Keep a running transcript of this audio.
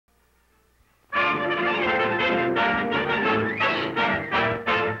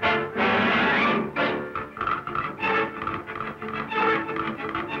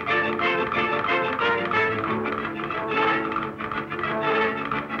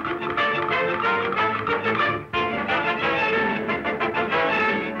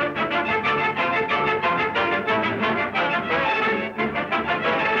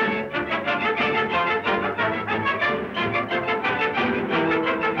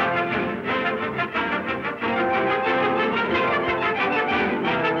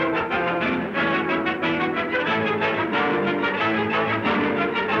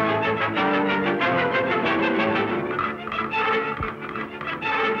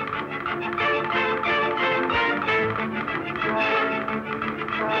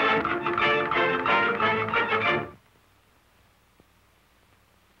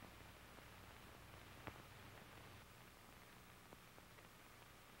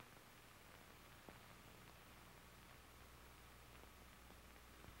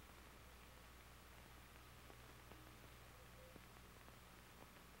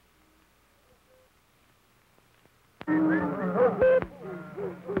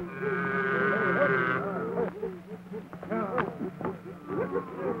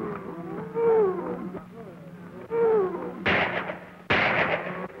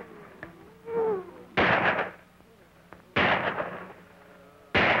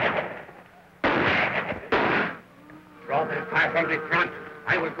Fire from the front.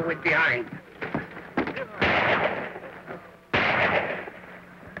 I will go in behind.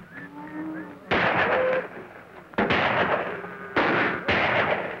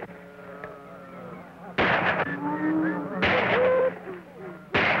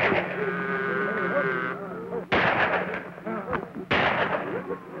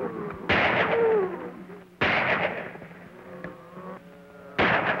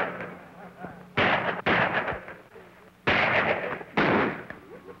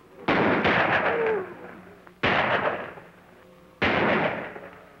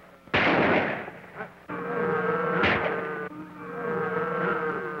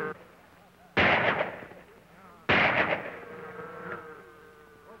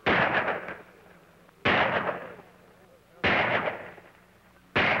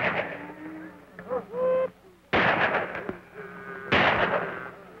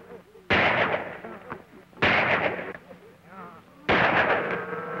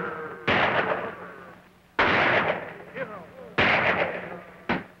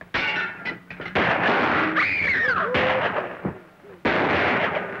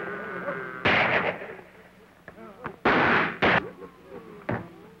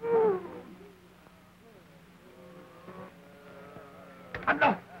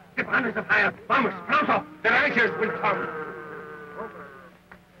 Outlaw! The barn is afire! Vamos, pronto! The Rangers will come!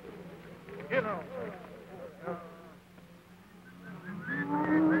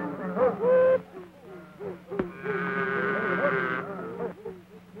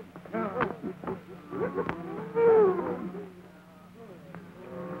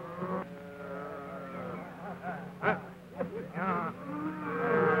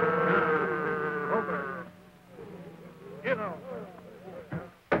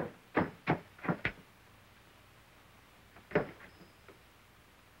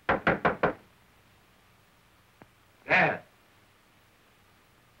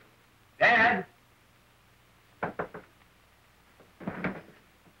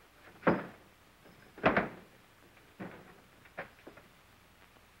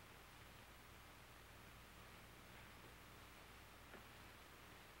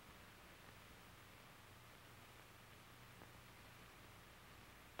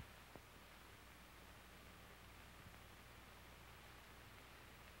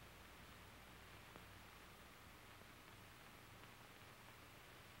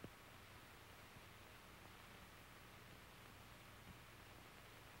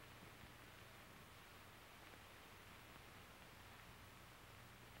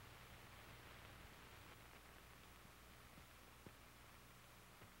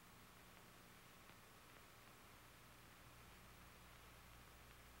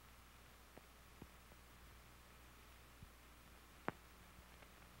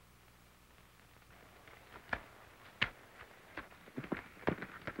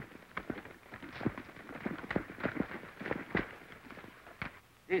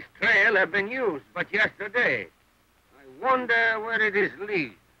 This trail had been used but yesterday. I wonder where it is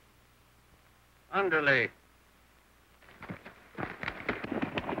leads. Underlay.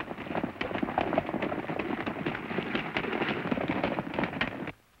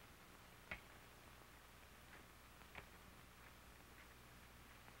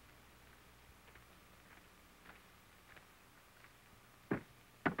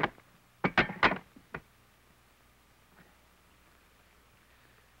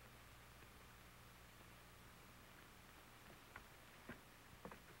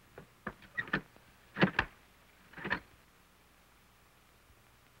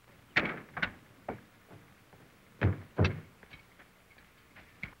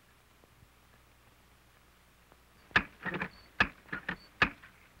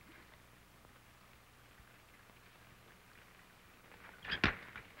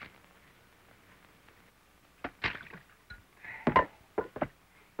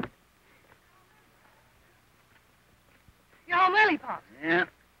 Early, Pops. Yeah,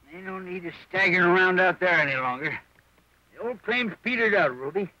 ain't no need of staggering around out there any longer. The old claim's petered out,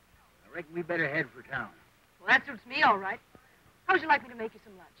 Ruby. I reckon we better head for town. Well, that suits me all right. How would you like me to make you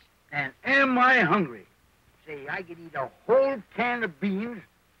some lunch? And am I hungry? Say, I could eat a whole can of beans,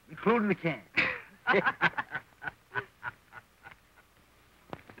 including the can.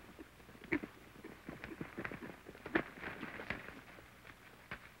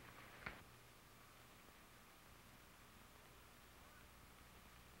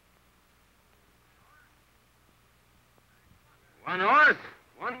 One horse,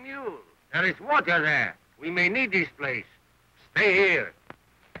 one mule. There is water there. We may need this place. Stay here.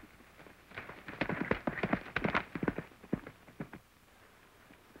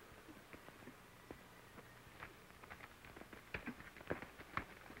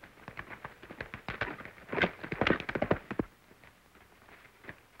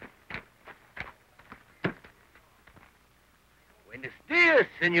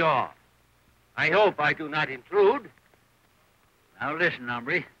 senor. I hope I do not intrude. Now listen,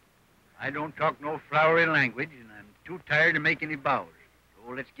 hombre. I don't talk no flowery language, and I'm too tired to make any bows.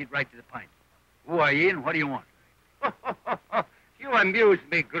 So let's get right to the point. Who are you, and what do you want? You amuse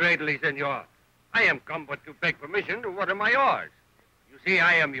me greatly, senor. I am come but to beg permission to water my oars. You see,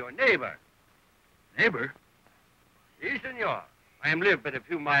 I am your neighbor. Neighbor? Si, senor. I am live but a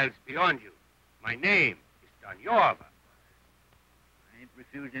few miles beyond you. My name is Don Yorba. I ain't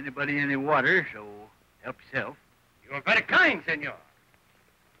refused anybody any water, so help yourself. You are very kind, senor.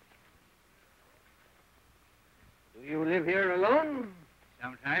 Do you live here alone?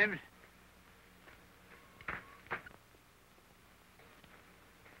 Sometimes.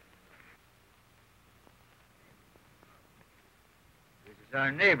 This is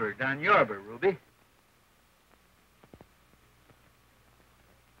our neighbor, Don Yorba, Ruby.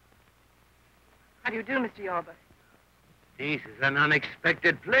 How do you do, Mr. Yorba? This is an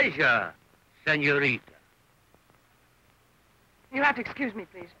unexpected pleasure, senorita. You'll have to excuse me,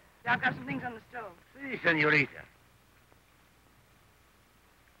 please. I've got some things on the stove. Si, senorita.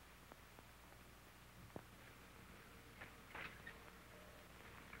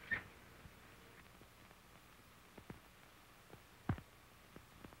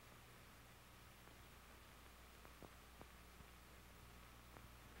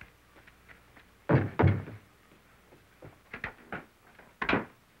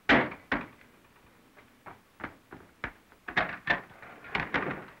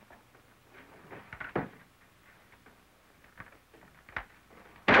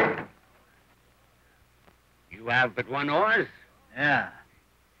 You have but one horse? Yeah.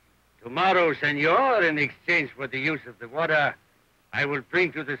 Tomorrow, senor, in exchange for the use of the water, I will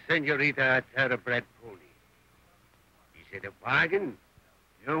bring to the senorita a thoroughbred pony. Is it a bargain?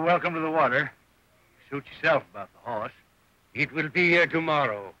 You're welcome to the water. Suit yourself about the horse. It will be here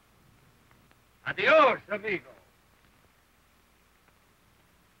tomorrow. Adios, amigo.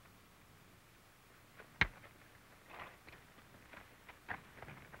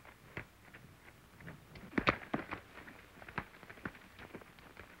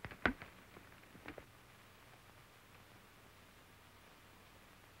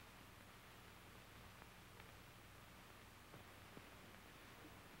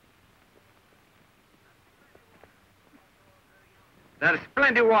 There's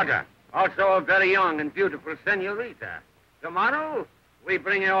plenty water. Also a very young and beautiful senorita. Tomorrow, we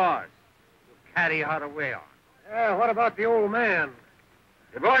bring a horse to carry her away on. What about the old man?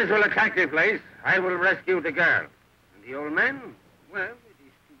 The boys will attack the place. I will rescue the girl. And the old man, well, it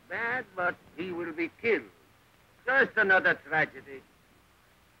is too bad, but he will be killed. Just another tragedy.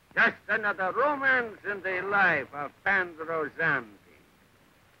 Just another romance in the life of Pandro Zanti.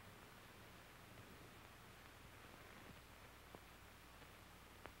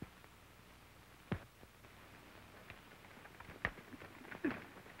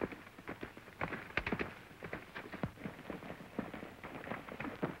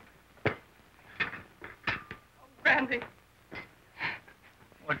 Brandy,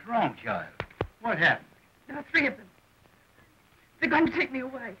 What's wrong, child? What happened? there are 3 of them. They're going to take me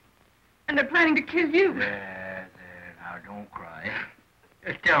away. And they're planning to kill you. There, now don't cry.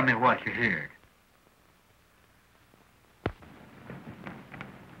 Just tell me what you heard.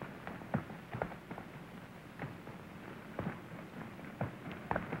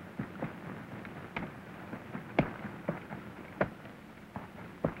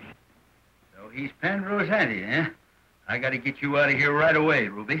 So he's Pandro Zanti, eh? I gotta get you out of here right away,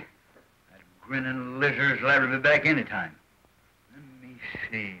 Ruby. That grinning lizard's liable to be back anytime. Let me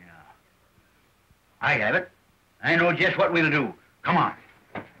see now. I have it. I know just what we'll do. Come on.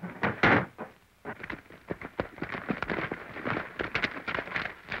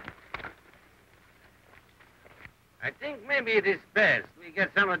 I think maybe it is best we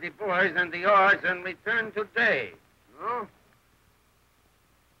get some of the boys and the horse and return today. No?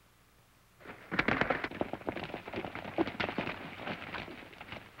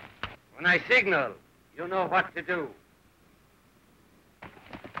 When I signal, you know what to do.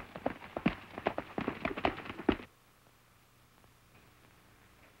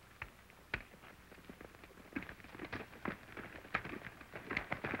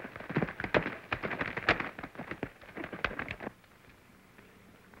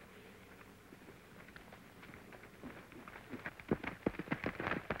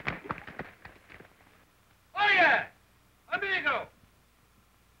 Amigo!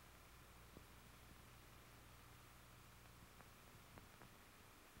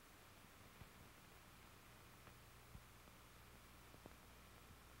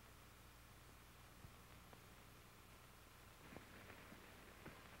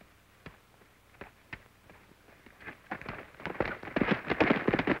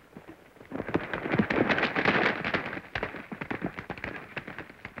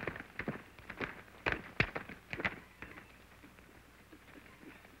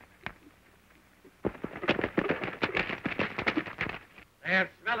 I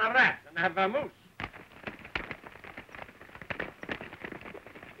smell a rat and have a moose.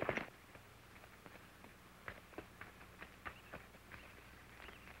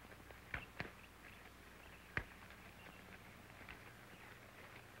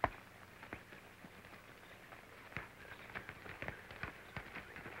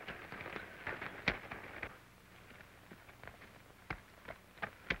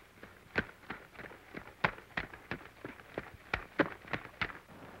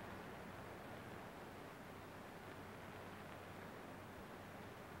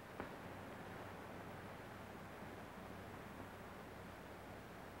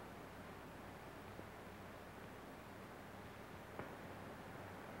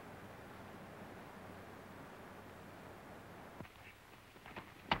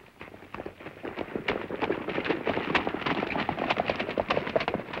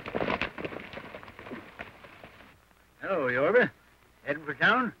 Hello, Yorba. Heading for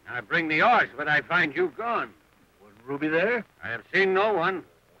town? I bring the horse, but I find you gone. Wasn't Ruby there? I have seen no one.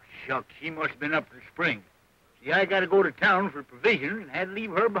 Shucks, she must have been up the spring. See, I got to go to town for provisions and had to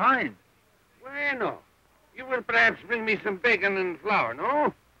leave her behind. Bueno. You will perhaps bring me some bacon and flour,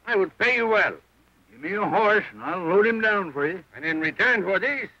 no? I would pay you well. Give me a horse and I'll load him down for you. And in return for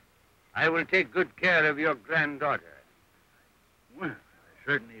this, I will take good care of your granddaughter. Well, I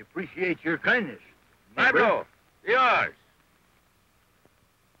certainly appreciate your kindness. Pablo, yours.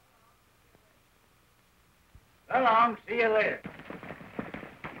 So long. See you later.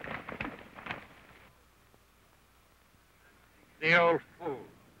 The old fool.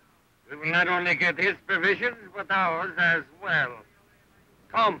 We will not only get his provisions, but ours as well.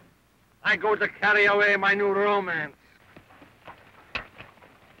 Come, I go to carry away my new romance.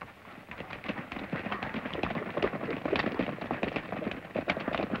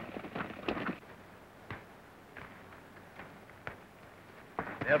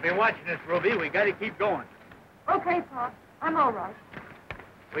 They'll be watching us, Ruby. We got to keep going. Okay, Pop. I'm all right.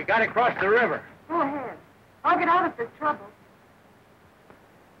 We got to cross the river. Go ahead. I'll get out of this trouble.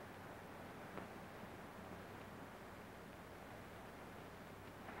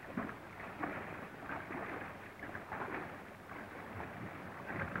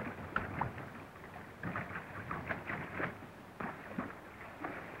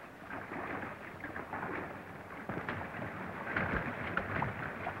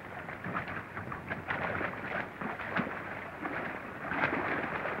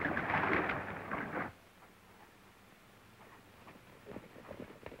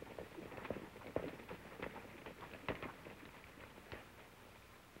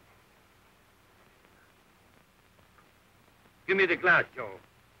 Give me the glass, Joe.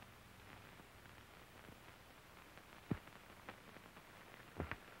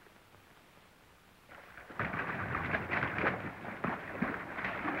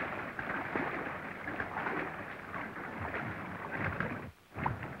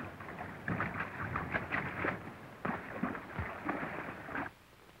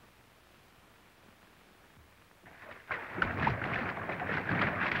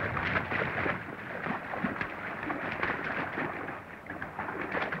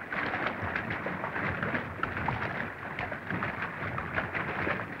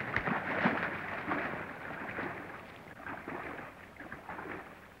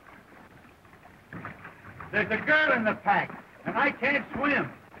 There's a girl in the pack, and I can't swim.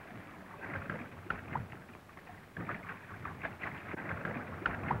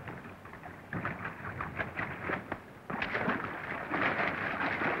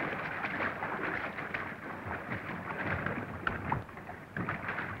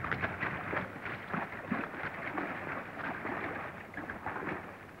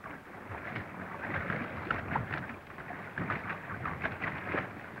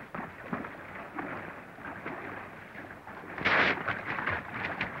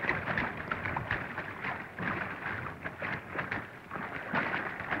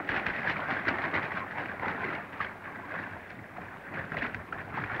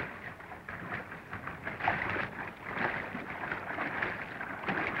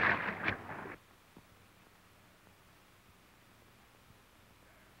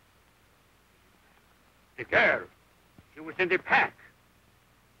 The girl. She was in the pack.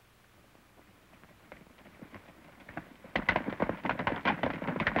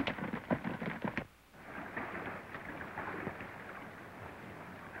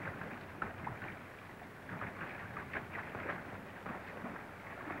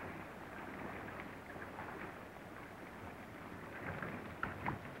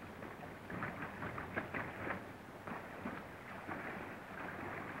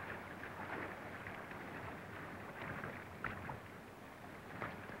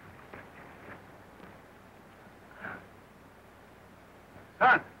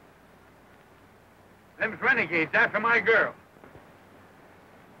 Son, them's renegades after my girl.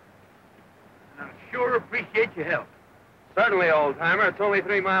 And I'll sure appreciate your help. Certainly, old-timer. It's only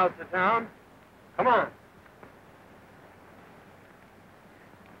 3 miles to town. Come on.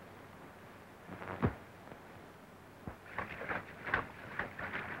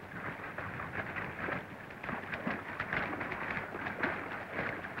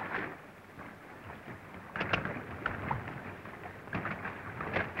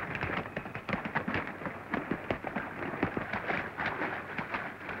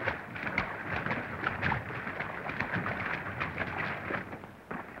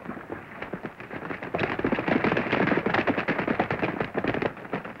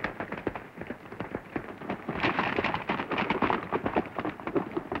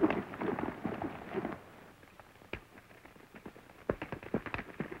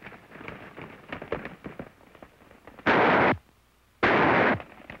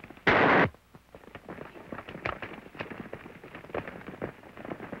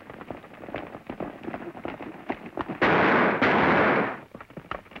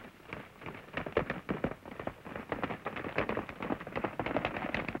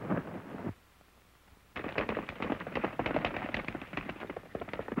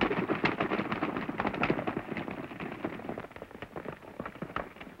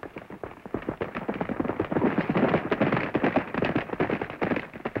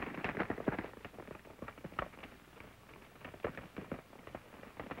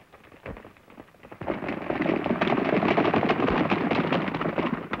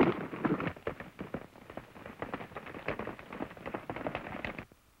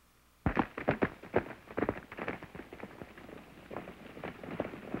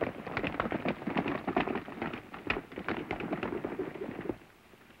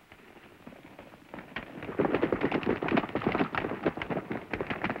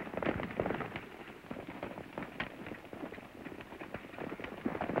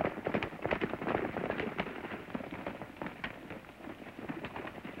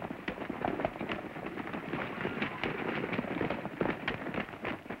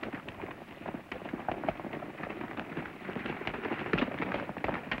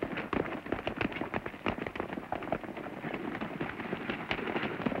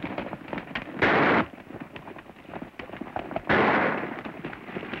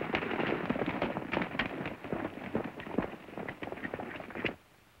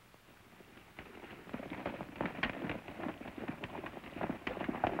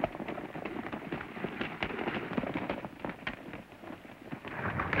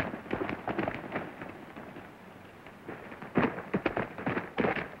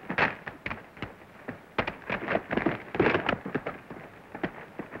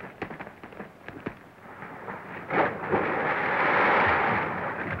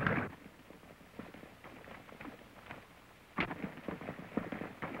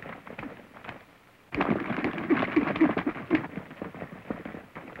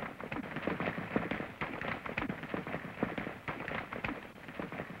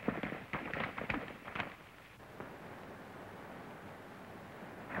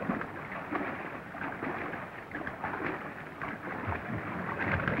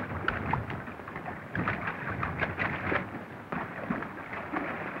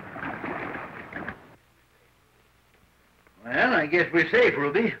 Well, I guess we're safe,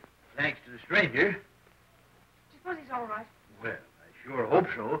 Ruby. Thanks to the stranger. Suppose he's all right. Well, I sure hope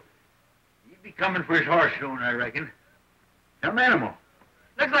so. He'd be coming for his horse soon, I reckon. Some animal.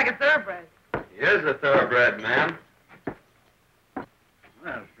 Looks like a thoroughbred. He is a thoroughbred, man.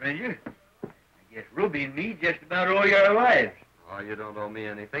 Well, stranger, I guess Ruby and me just about owe you our lives. Oh, you don't owe me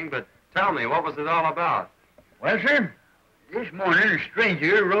anything, but tell me, what was it all about? Well, sir, this morning a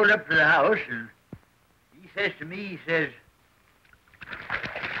stranger rode up to the house and he says to me, he says,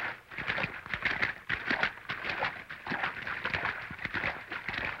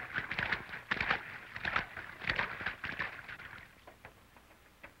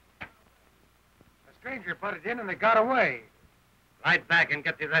 The stranger put it in and they got away. Ride back and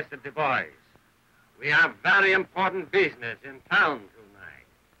get the rest of the boys. We have very important business in town tonight.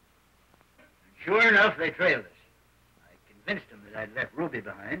 sure enough, they trailed us. I convinced them that I'd left Ruby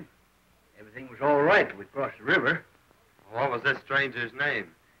behind. Everything was all right till we crossed the river. What was this stranger's name?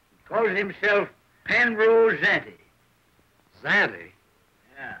 He calls himself Penrose Zanti. Zanti?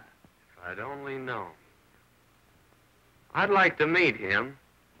 Yeah. If I'd only known. I'd like to meet him.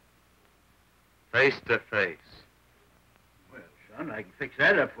 Face to face. Well, son, I can fix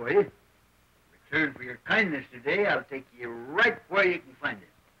that up for you. In return for your kindness today, I'll take you right where you can find it.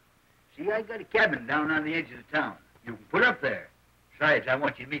 See, I got a cabin down on the edge of the town. You can put up there. Besides, I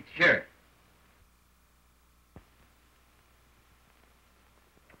want you to meet the sheriff.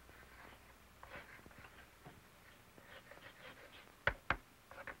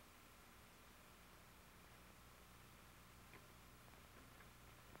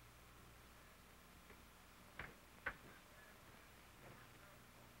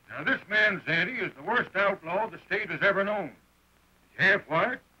 Now, this man, Zanti, is the worst outlaw the state has ever known. He's half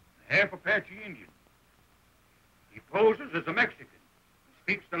white, half Apache Indian. He poses as a Mexican and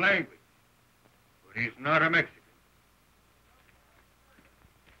speaks the language, but he's not a Mexican.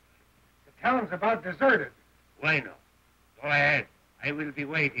 The town's about deserted. Bueno. Go ahead. I will be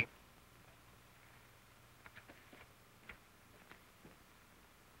waiting.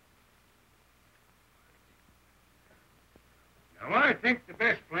 Now, I think the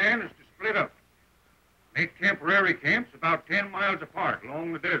best plan is to split up. Make temporary camps about 10 miles apart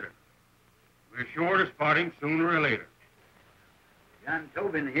along the desert. We're sure to spot him sooner or later. John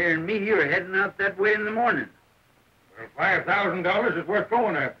Tobin here and me are heading out that way in the morning. Well, $5,000 is worth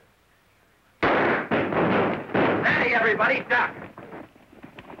going after. Hey, everybody, duck.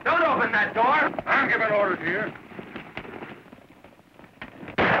 Don't open that door. I'm giving orders here.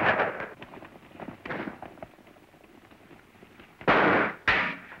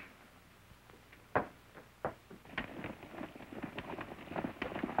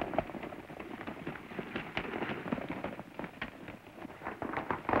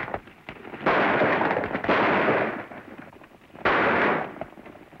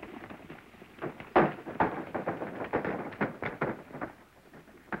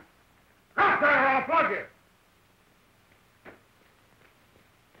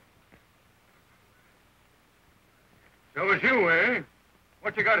 So it's you, eh?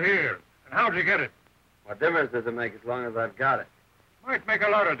 What you got here? And how'd you get it? What difference does it make as long as I've got it? Might make a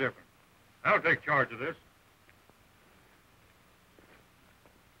lot of difference. I'll take charge of this.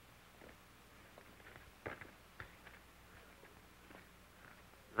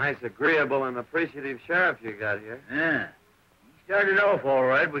 Nice, agreeable, and appreciative sheriff you got here. Yeah. He started off all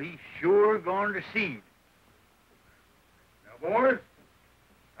right, but he's sure gone to seed. Now, boys,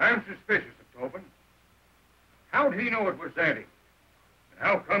 I'm suspicious of Tobin. How'd he know it was Zanti? And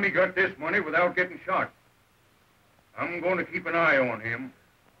how come he got this money without getting shot? I'm going to keep an eye on him.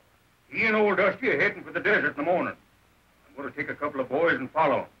 He and old Dusty are heading for the desert in the morning. I'm going to take a couple of boys and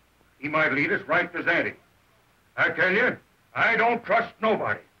follow him. He might lead us right to Zanti. I tell you, I don't trust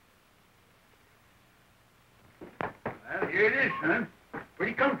nobody. Well, here it is, son.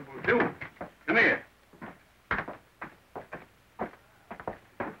 Pretty comfortable, too. Come here.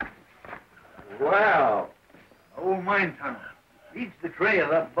 Wow. Old mine tunnel. Leads the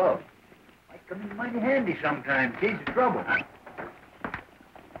trail up above. Might come in mighty handy sometime, in case of trouble.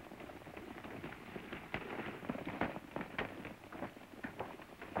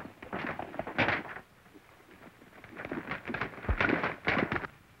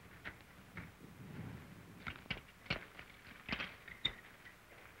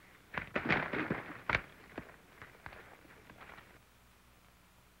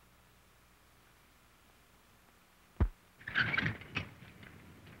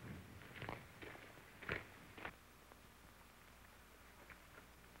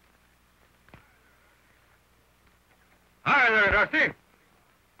 Hi there, Dusty.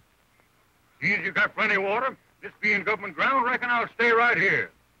 Seeing you got plenty of water, this being government ground, reckon I'll stay right here.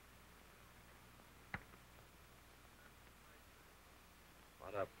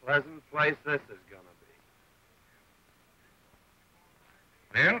 What a pleasant place this is going to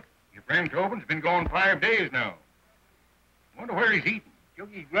be. Well, your friend Tobin's been gone 5 days now. Wonder where he's eating.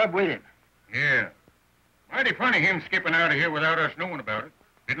 Took his grub with him. Yeah. Mighty funny him skipping out of here without us knowing about it.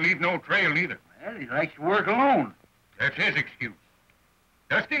 Didn't leave no trail neither. Well, he likes to work alone. That's his excuse.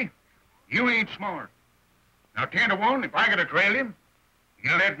 Dusty, you ain't smart. Now, 10 to 1, if I gotta trail him,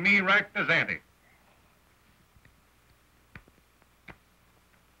 he'll let me right to Zanti.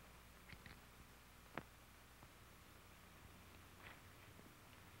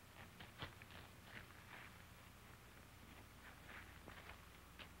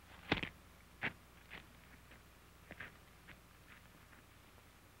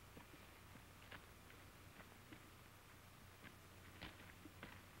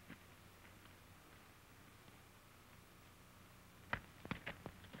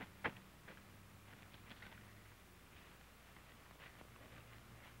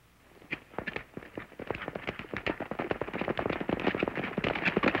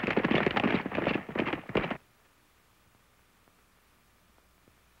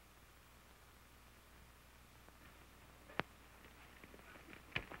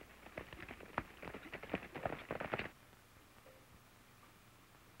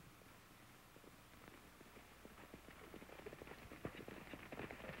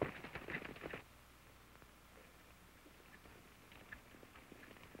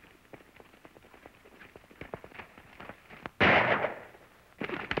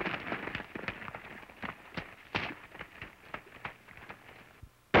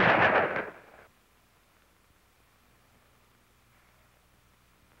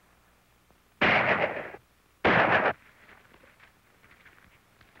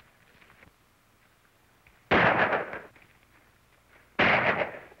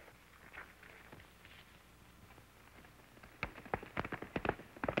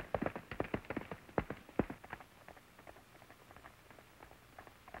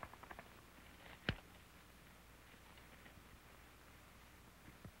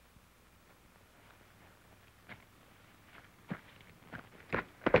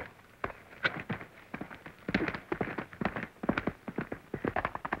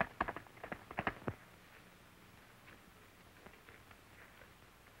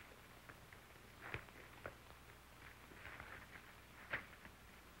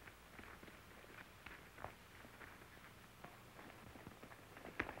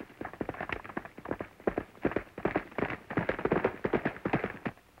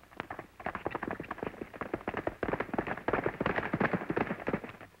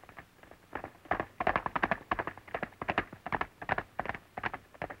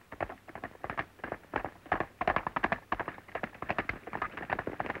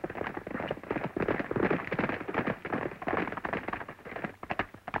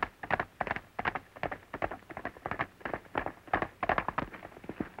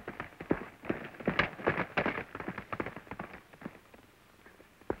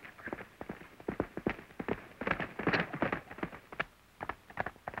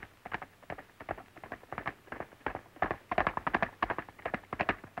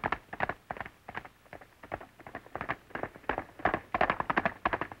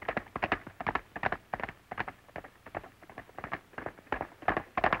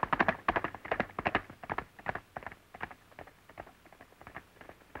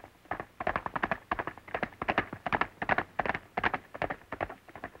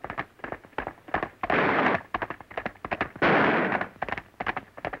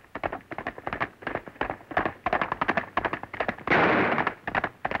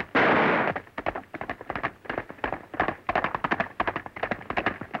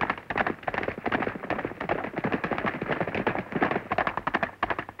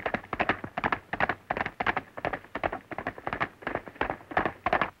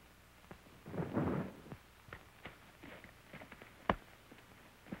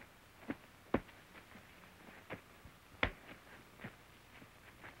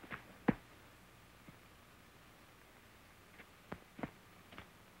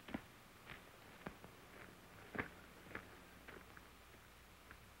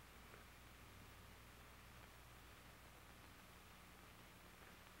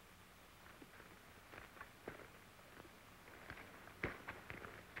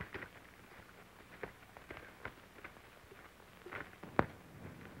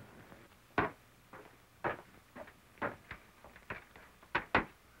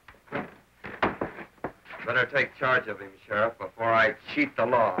 Better take charge of him, Sheriff, before I cheat the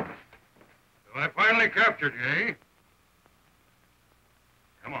law. So I finally captured you, eh?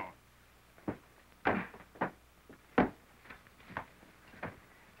 Come on.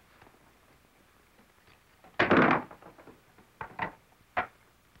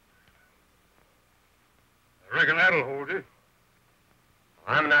 I reckon that'll hold you.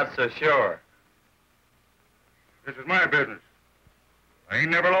 I'm not so sure. This is my business. I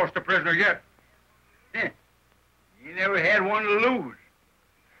ain't never lost a prisoner yet. You never had one to lose.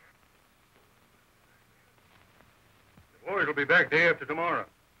 The boys will be back day after tomorrow.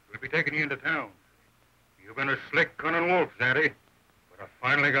 We'll be taking you into town. You've been a slick, cunning wolf, Zanti, but I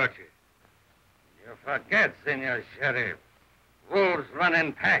finally got you. You forget, Senor Sheriff. Wolves run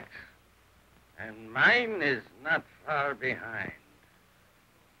in packs, and mine is not far behind.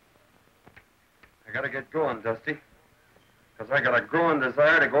 I gotta get going, Dusty. Because I got a growing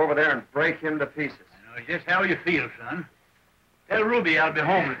desire to go over there and break him to pieces. I know just how you feel, son. Tell Ruby I'll be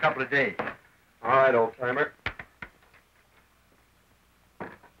home in a couple of days. All right, old-timer.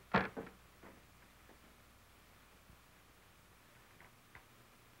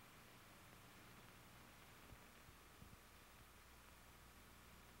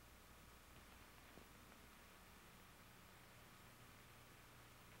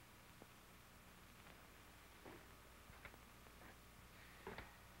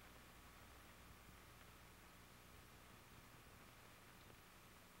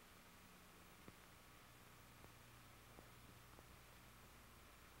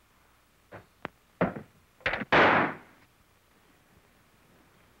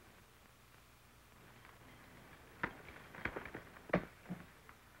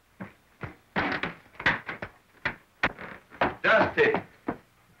 Dusty.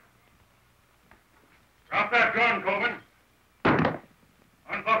 Drop that gun, Tobin.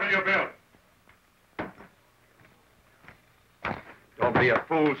 Unbuckle your belt. Don't be a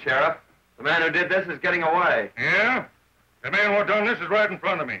fool, Sheriff. The man who did this is getting away. Yeah? The man what done this is right in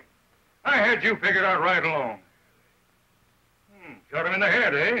front of me. I had you figured out right along. Shot him in the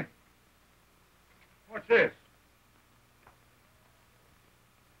head, eh? What's this?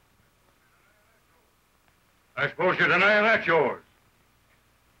 I suppose you're denying that's yours.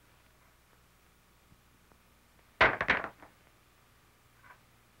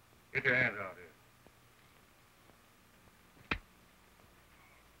 Get your hands out here.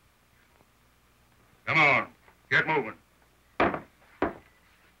 Come on, get moving.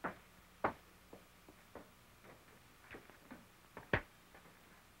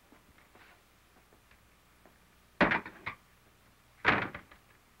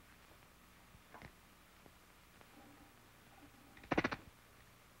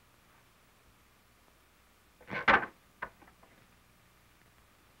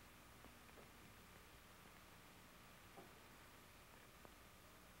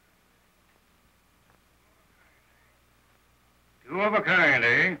 Two of a kind,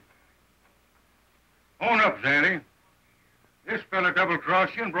 eh? Own up, Zanti. This fella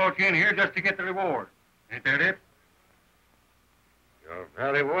double-crossed you and brought you in here just to get the reward. Ain't that it? You're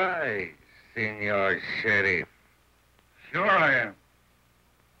very wise, Senor Sheriff. Sure I am.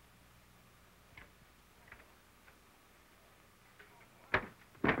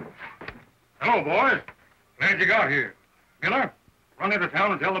 Hello, boys. Glad you got here. Miller, run into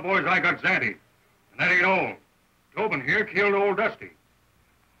town and tell the boys I got Zanti. And that ain't all. Tobin here killed old Dusty.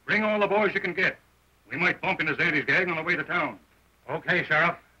 Bring all the boys you can get. We might bump into Zanti's gang on the way to town. Okay,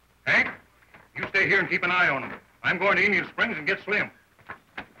 Sheriff. Hank, you stay here and keep an eye on them. I'm going to Indian Springs and get Slim.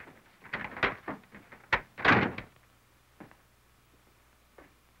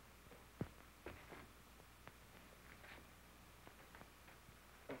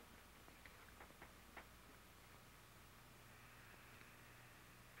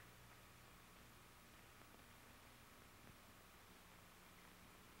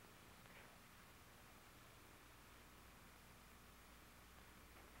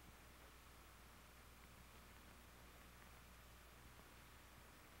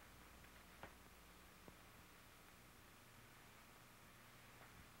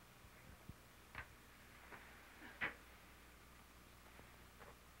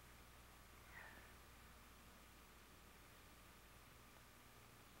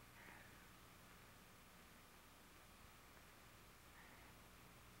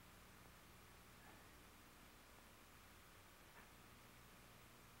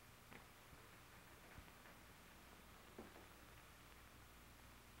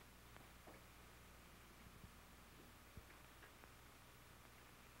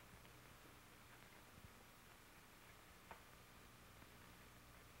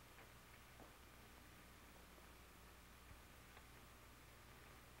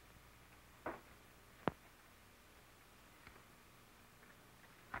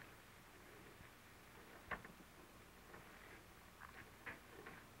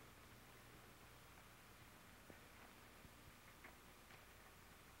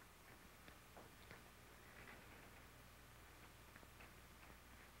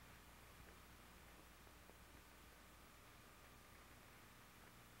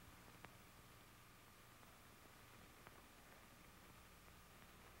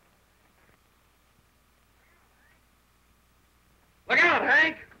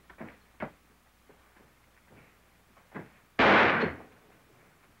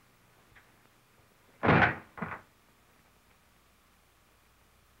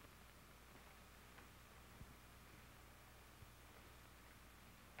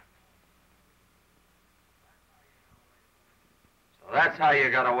 So that's how you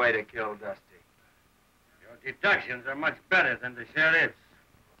got away to kill Dusty. Your deductions are much better than the sheriff's.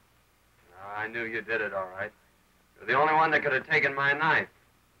 I knew you did it all right. You're the only one that could have taken my knife.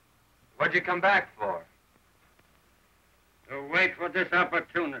 What'd you come back for? To wait for this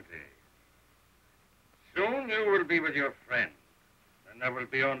opportunity. Soon you will be with your friend. And there will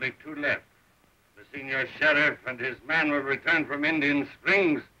be only two left. The senior sheriff and his man will return from Indian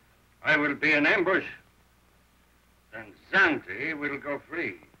Springs. I will be in ambush. Then Zanti will go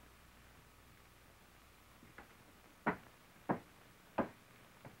free.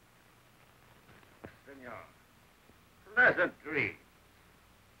 Senor, pleasant dreams.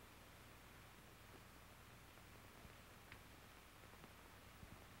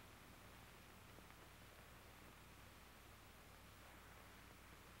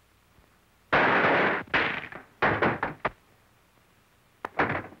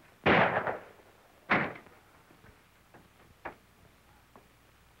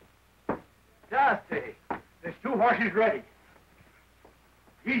 Dusty, there's 2 horses ready.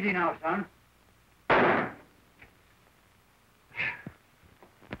 Easy now, son.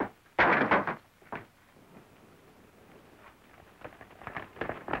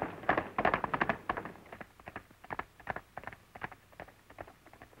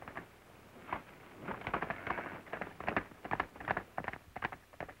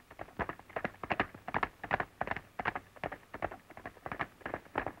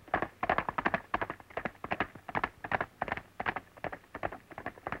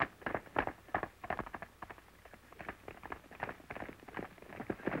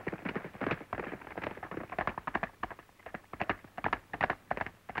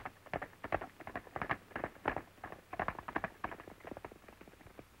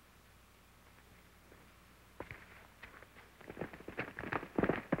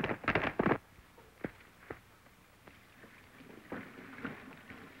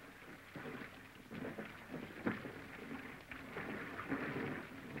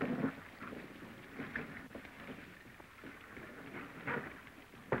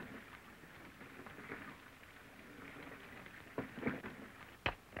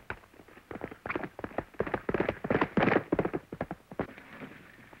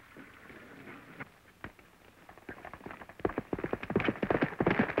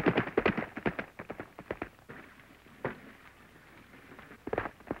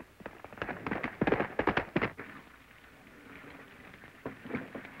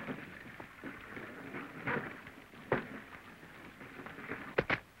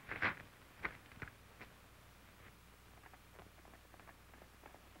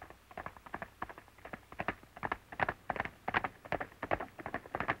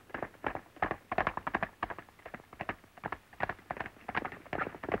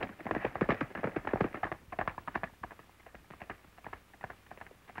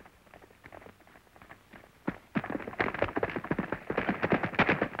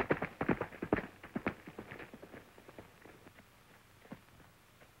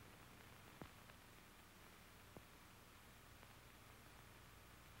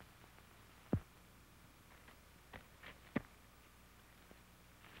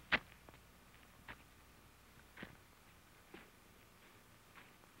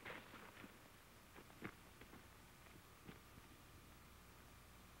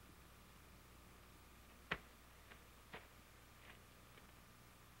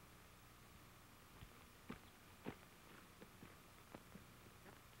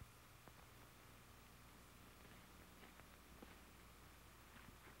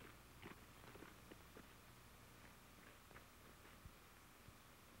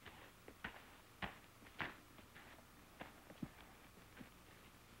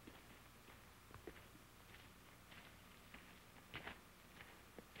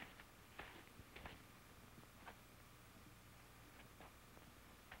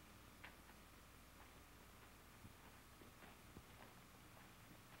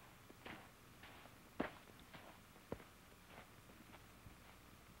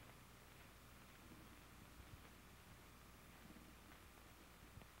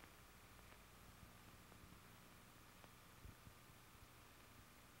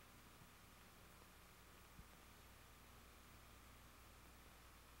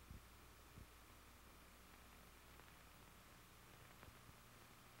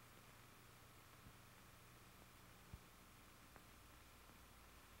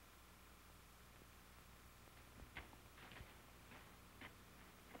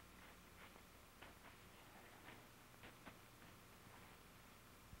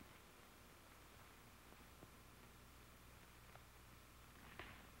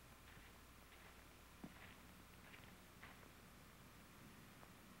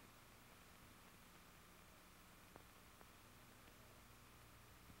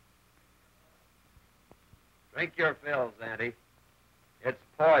 Drink your fill, Zanti. It's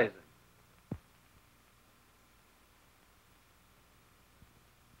poison.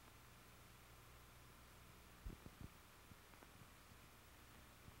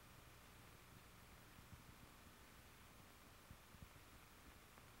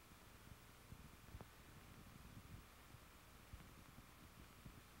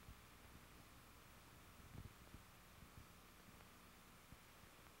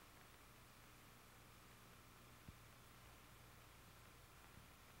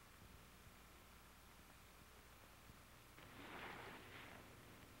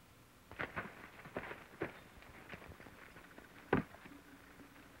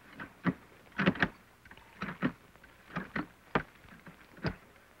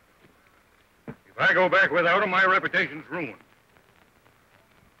 If I go back without him, my reputation's ruined.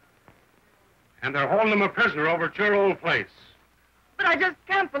 And they're holding him a prisoner over at your old place. But I just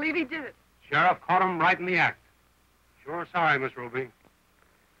can't believe he did it. Sheriff caught him right in the act. Sure sorry, Miss Ruby.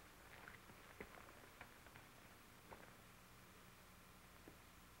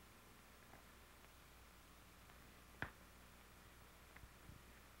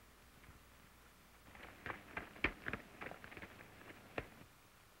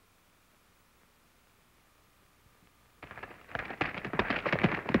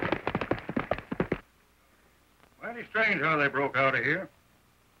 Mighty strange how they broke out of here.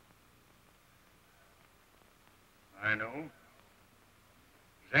 I know.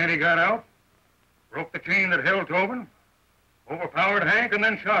 Zanti got out, broke the chain that held Tobin, overpowered Hank, and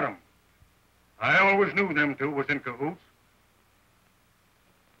then shot him. I always knew them two was in cahoots.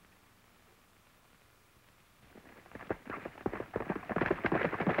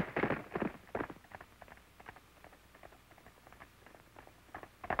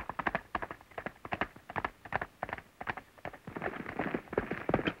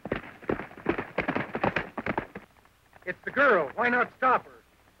 It's the girl. Why not stop her?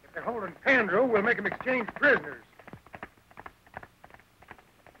 If they're holding Pandro, we'll make them exchange prisoners.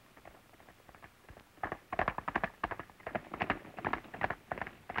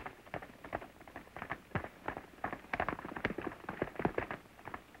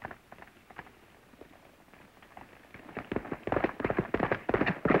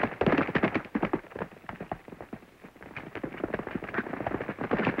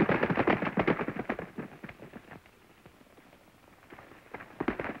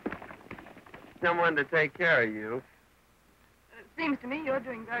 Someone to take care of you. It seems to me you're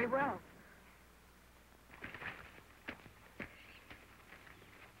doing very well.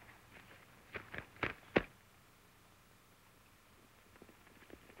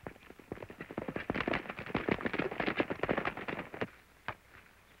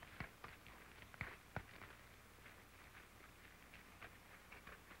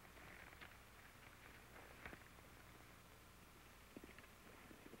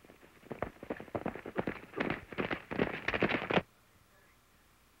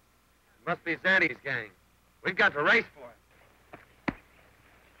 Must be Zanti's gang. We've got to race for it.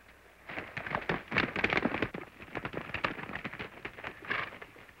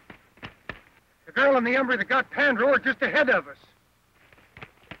 The girl and the Ember that got Pandro are just ahead of us.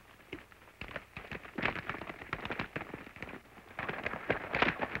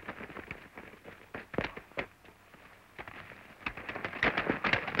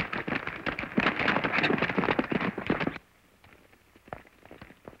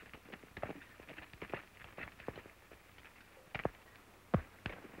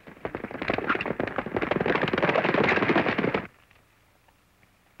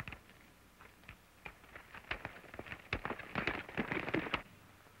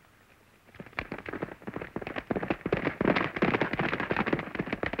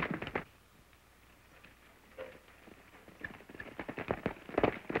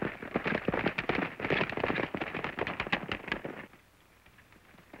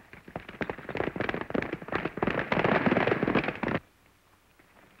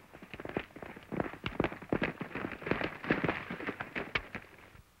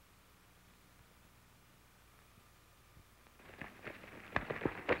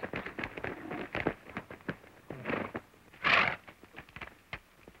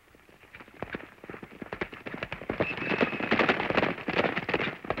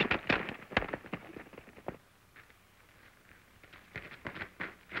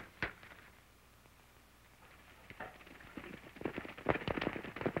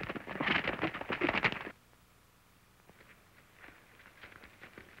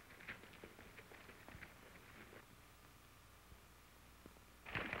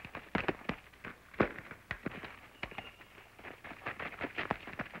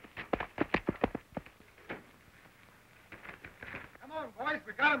 boys.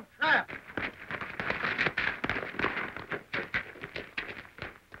 We got him trapped.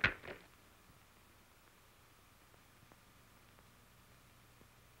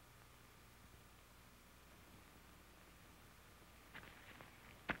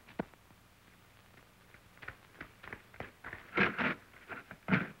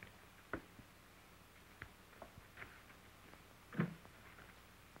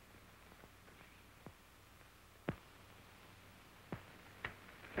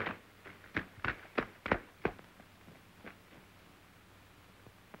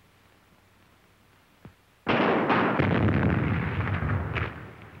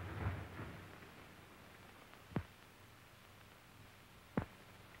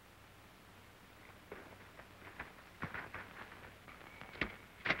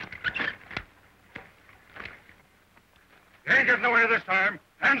 You ain't getting away this time.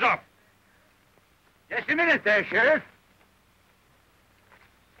 Hands up. Just a minute there, Sheriff.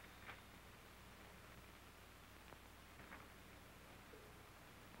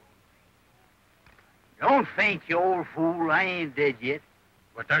 Don't faint, you old fool. I ain't dead yet.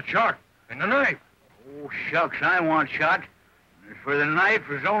 But that shot and the knife. Oh, shucks, I want shot. As for the knife,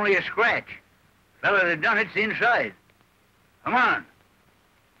 there's only a scratch. Fella that done it's inside. Come on.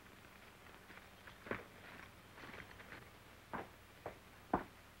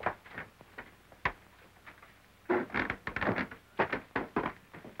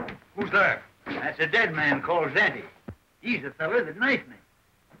 Who's that? That's a dead man called Zanti. He's the fella that knifed me.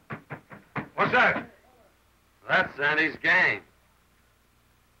 What's that? That's Zanti's gang.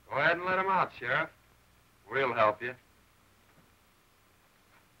 Go ahead and let him out, Sheriff. We'll help you.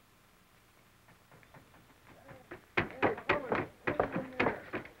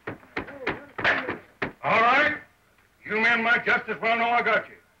 All right. You men might just as well know I got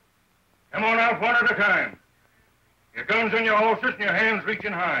you. Come on out one at a time. Your guns in your holsters and your hands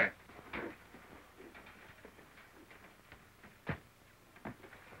reaching high.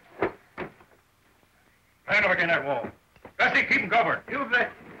 Stand up against that wall. Bessie, keep him covered. You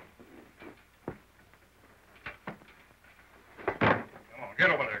bet. Come on, get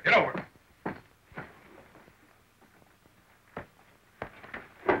over there. Get over.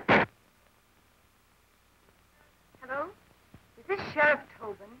 Hello? Is this Sheriff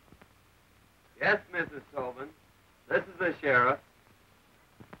Tobin? Yes, Mrs. Tobin. This is the sheriff.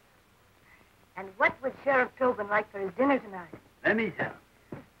 And what would Sheriff Tobin like for his dinner tonight? Let me tell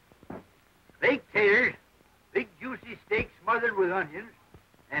you. Baked taters, big juicy steak smothered with onions,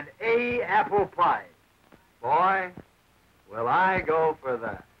 and apple pie. Boy, will I go for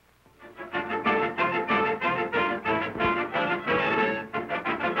that.